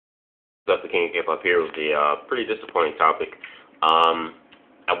Up the King of K-pop here with a pretty disappointing topic. I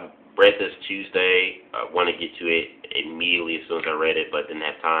read this Tuesday. I want to get to it immediately as soon as I read it, but didn't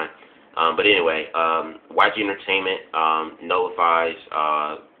have time. But anyway, YG Entertainment nullifies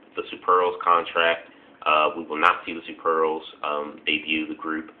the Supearlz contract. We will not see the Supearlz debut the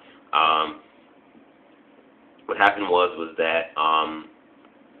group. What happened was that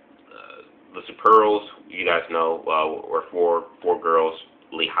the Supearlz, you guys know, were four girls.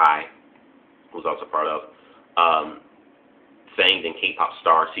 Lee High was also part of, sang in K-pop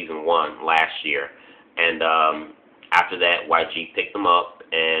Star Season 1 last year. And after that, YG picked them up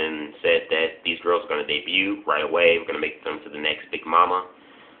and said that these girls are going to debut right away. We're going to make them to the next Big Mama.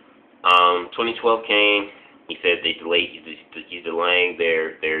 2012 came. He said he's delaying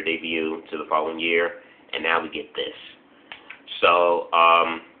their debut to the following year, and now we get this. So,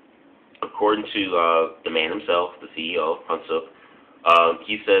 according to the man himself, the CEO, Hyunsuk,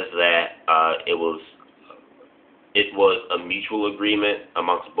 he says that it was a mutual agreement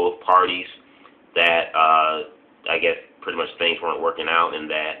amongst both parties that I guess pretty much things weren't working out, and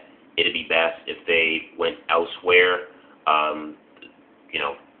that it'd be best if they went elsewhere,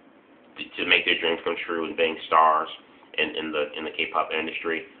 to make their dreams come true and being stars in the K-pop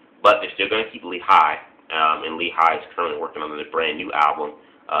industry. But they're still going to keep Lee High, and Lee High is currently working on a brand new album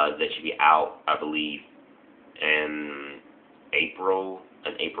that should be out, I believe, in April.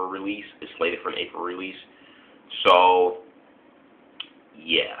 An April release. It's slated for an April release. So,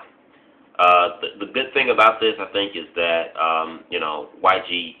 yeah. The good thing about this, I think, is that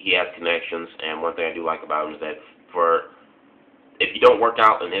YG, he has connections, and one thing I do like about him is that if you don't work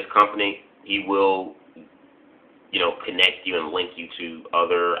out in his company, he will connect you and link you to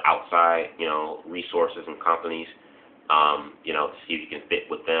other outside resources and companies, to see if you can fit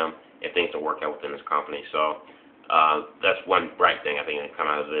with them if things don't work out within his company. So that's one bright thing I think that come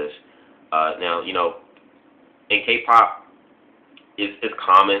out of this. Now, in K-pop, it's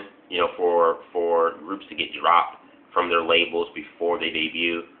common, for groups to get dropped from their labels before they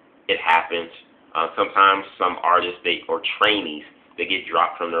debut. It happens. Sometimes some artists or trainees, they get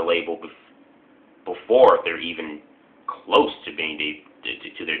dropped from their label before they're even close to being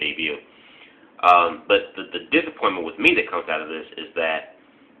to their debut. But the disappointment with me that comes out of this is that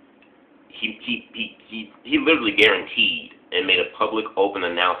he literally guaranteed and made a public open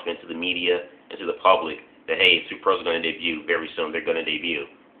announcement to the media and to the public that, hey, Supearlz is going to debut very soon. They're going to debut,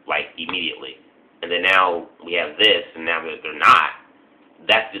 like, immediately. And then now we have this, and now that they're not.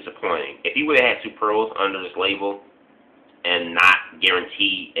 That's disappointing. If he would have had Supearlz under this label and not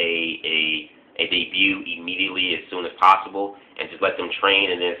guarantee a debut immediately as soon as possible, and just let them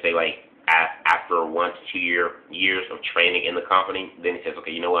train, and then say, like, after 1 to 2 years of training in the company, then he says,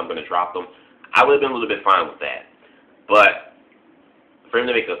 okay, you know what, I'm going to drop them, I would have been a little bit fine with that. But for him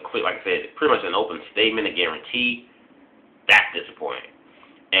to make a quick, like I said, pretty much an open statement, a guarantee, that's disappointing.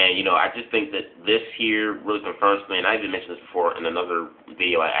 And, I just think that this here really confirms me, and I even mentioned this before in another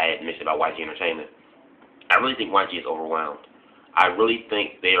video I had mentioned about YG Entertainment. I really think YG is overwhelmed. I really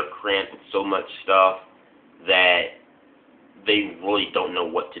think they are cramped with so much stuff that they really don't know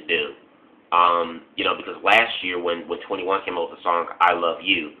what to do. Because last year when 21 came out with the song I Love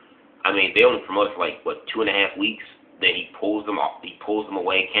You, I mean, they only promoted for 2.5 weeks. Then he pulls them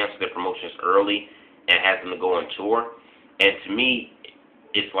away, cancels their promotions early, and has them to go on tour. And to me,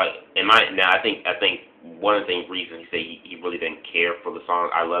 it's like, I think one of the reasons he really didn't care for the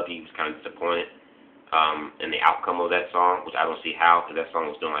song I Love You. He was kind of disappointed in the outcome of that song, which I don't see how, because that song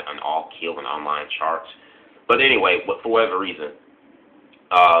was doing an all-kill in online charts. But anyway, for whatever reason,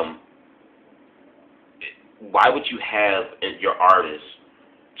 why would you have your artist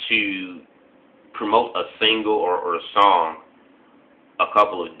to promote a single or a song a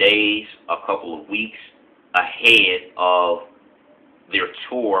couple of days, a couple of weeks ahead of their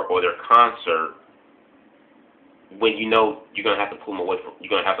tour or their concert, when you're gonna have to pull them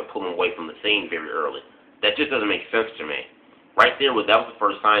away from the scene very early? That just doesn't make sense to me. Right there, that was the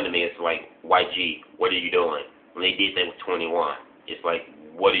first sign to me. It's like, YG, what are you doing? When they did that with 21, it's like,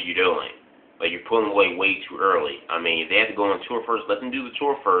 what are you doing? Like, you're pulling them away way too early. I mean, if they had to go on tour first, let them do the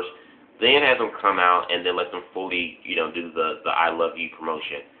tour first, then have them come out, and then let them fully, do the I Love You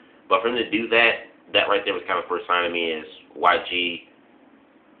promotion. But for them to do that right there was kind of the first sign to me is YG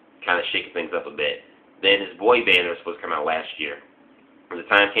kind of shaking things up a bit. Then his boy band was supposed to come out last year. When the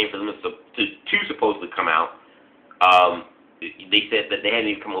time came for them to supposedly come out, they said that they hadn't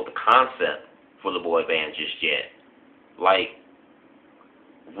even come up with the concept for the boy band just yet. Like,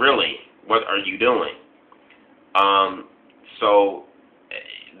 really, what are you doing? So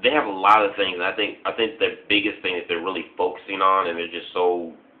they have a lot of things, and I think the biggest thing that they're really focusing on, and they're just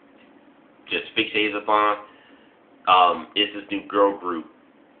so fixated upon is this new girl group,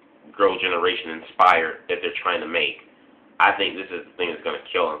 girl generation inspired that they're trying to make. I think this is the thing that's going to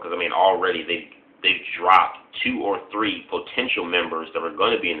kill them, because I mean already they've dropped 2 or 3 potential members that were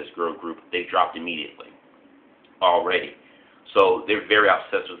going to be in this girl group. They've dropped immediately already. So they're very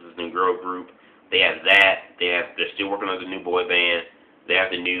obsessed with this new girl group. They have that. They're still working on the new boy band. They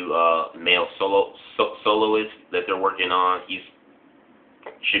have the new male soloist that they're working on. He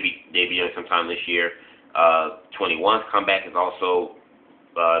should be debuting sometime this year. 21's comeback is also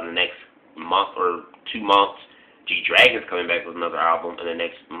in the next month or 2 months. G-Dragon's coming back with another album in the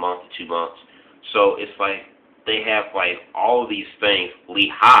next month to 2 months. So it's like they have like all of these things.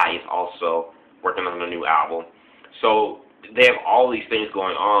 Lehigh is also working on a new album. So they have all these things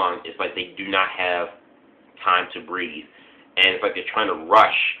going on. It's like they do not have time to breathe. And it's like they're trying to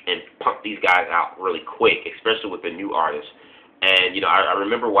rush and pump these guys out really quick, especially with the new artists. And, you know, I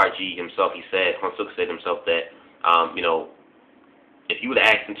remember YG himself, he said, Honsuk said himself that, you know, if you would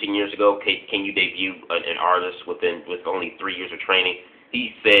have asked him 10 years ago, can you debut an artist with only 3 years of training,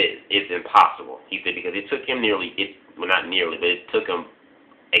 he said it's impossible. He said because it took him well, not nearly, but it took him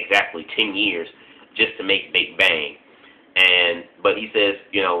exactly 10 years just to make Big Bang. But he says,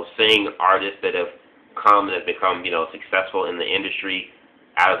 you know, seeing artists that have come and have become, you know, successful in the industry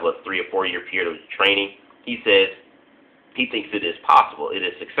out of a 3 or 4 year period of training, he says he thinks it is possible, it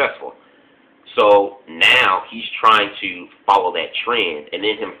is successful. So now he's trying to follow that trend, and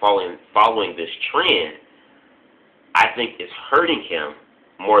then him following this trend, I think is hurting him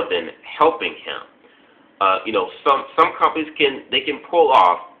more than helping him. You know, some companies can pull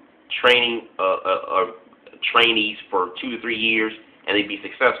off training trainees for 2 to 3 years and they'd be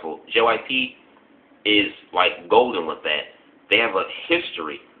successful. JYP is like golden with that. They have a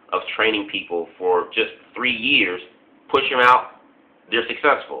history of training people for just 3 years, push them out, they're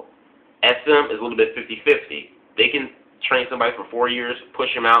successful. SM is a little bit 50-50. They can train somebody for 4 years,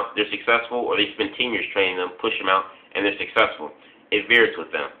 push them out, they're successful, or they spend 10 years training them, push them out, and they're successful. It varies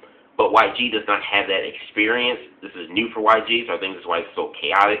with them. But YG does not have that experience. This is new for YG, so I think this is why it's so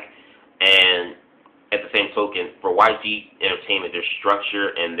chaotic. And at the same token, for YG Entertainment, their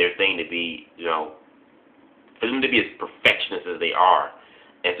structure and their thing to be, you know, for them to be as perfectionist as they are,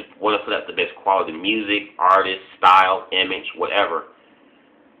 and to want to put out the best quality music, artist, style, image, whatever,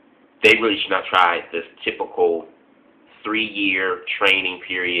 they really should not try this typical 3-year training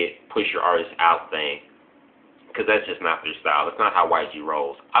period, push your artist out thing, because that's just not their style. That's not how YG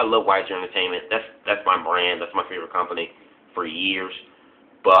rolls. I love YG Entertainment. That's my brand. That's my favorite company for years.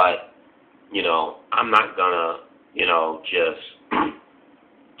 But, you know, I'm not gonna, you know,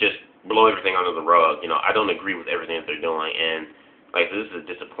 just blow everything under the rug. You know, I don't agree with everything that they're doing, and like this is a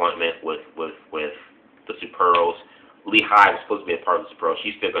disappointment with the Supearlz. Lehigh was supposed to be a part of the Supearlz.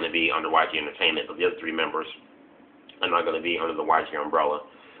 She's still going to be under YG Entertainment, but the other 3 members are not going to be under the YG umbrella.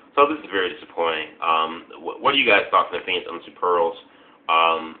 So this is very disappointing. What are you guys' thoughts and opinions on the Supearlz?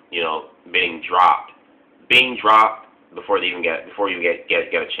 You know, being dropped before you get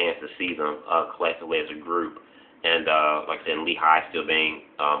a chance to see them collectively as a group, and like I said, Lehigh still being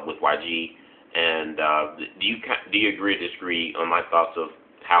with YG. And do you agree or disagree on my thoughts of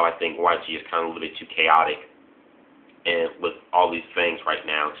how I think YG is kind of a little bit too chaotic, and with all these things right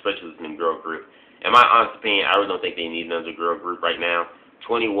now, especially this new girl group? In my honest opinion, I really don't think they need another girl group right now.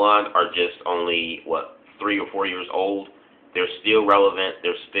 21 are just only, what, 3 or 4 years old. They're still relevant.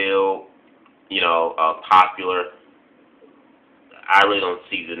 They're still, you know, popular. I really don't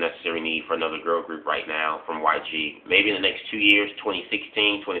see the necessary need for another girl group right now from YG. Maybe in the next 2 years,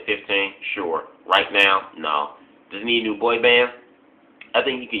 2016, 2015, sure. Right now, no. Does it need a new boy band? I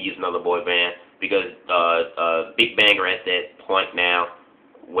think you could use another boy band, because Big Bang are at that point now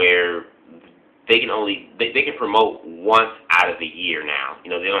where they can promote once out of the year now.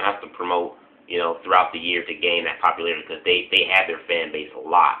 You know, they don't have to promote, you know, throughout the year to gain that popularity, because they have their fan base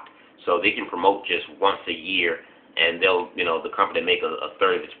locked. So they can promote just once a year, and they'll, you know, the company make a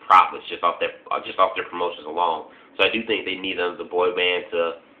third of its profits just off their promotions alone. So I do think they need another boy band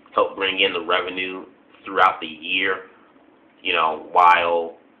to help bring in the revenue throughout the year, you know,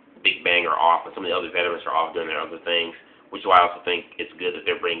 while Big Bang are off and some of the other veterans are off doing their other things, which is why I also think it's good that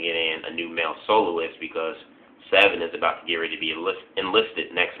they're bringing in a new male soloist, because 7 is about to get ready to be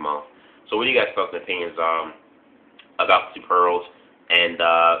enlisted next month. So what do you guys' thoughts and opinions about the Supearlz, and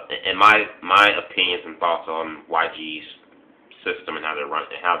my opinions and thoughts on YG's system and how they're running,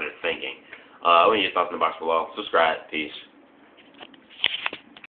 how they're thinking? What are your thoughts in the box below? Subscribe. Peace.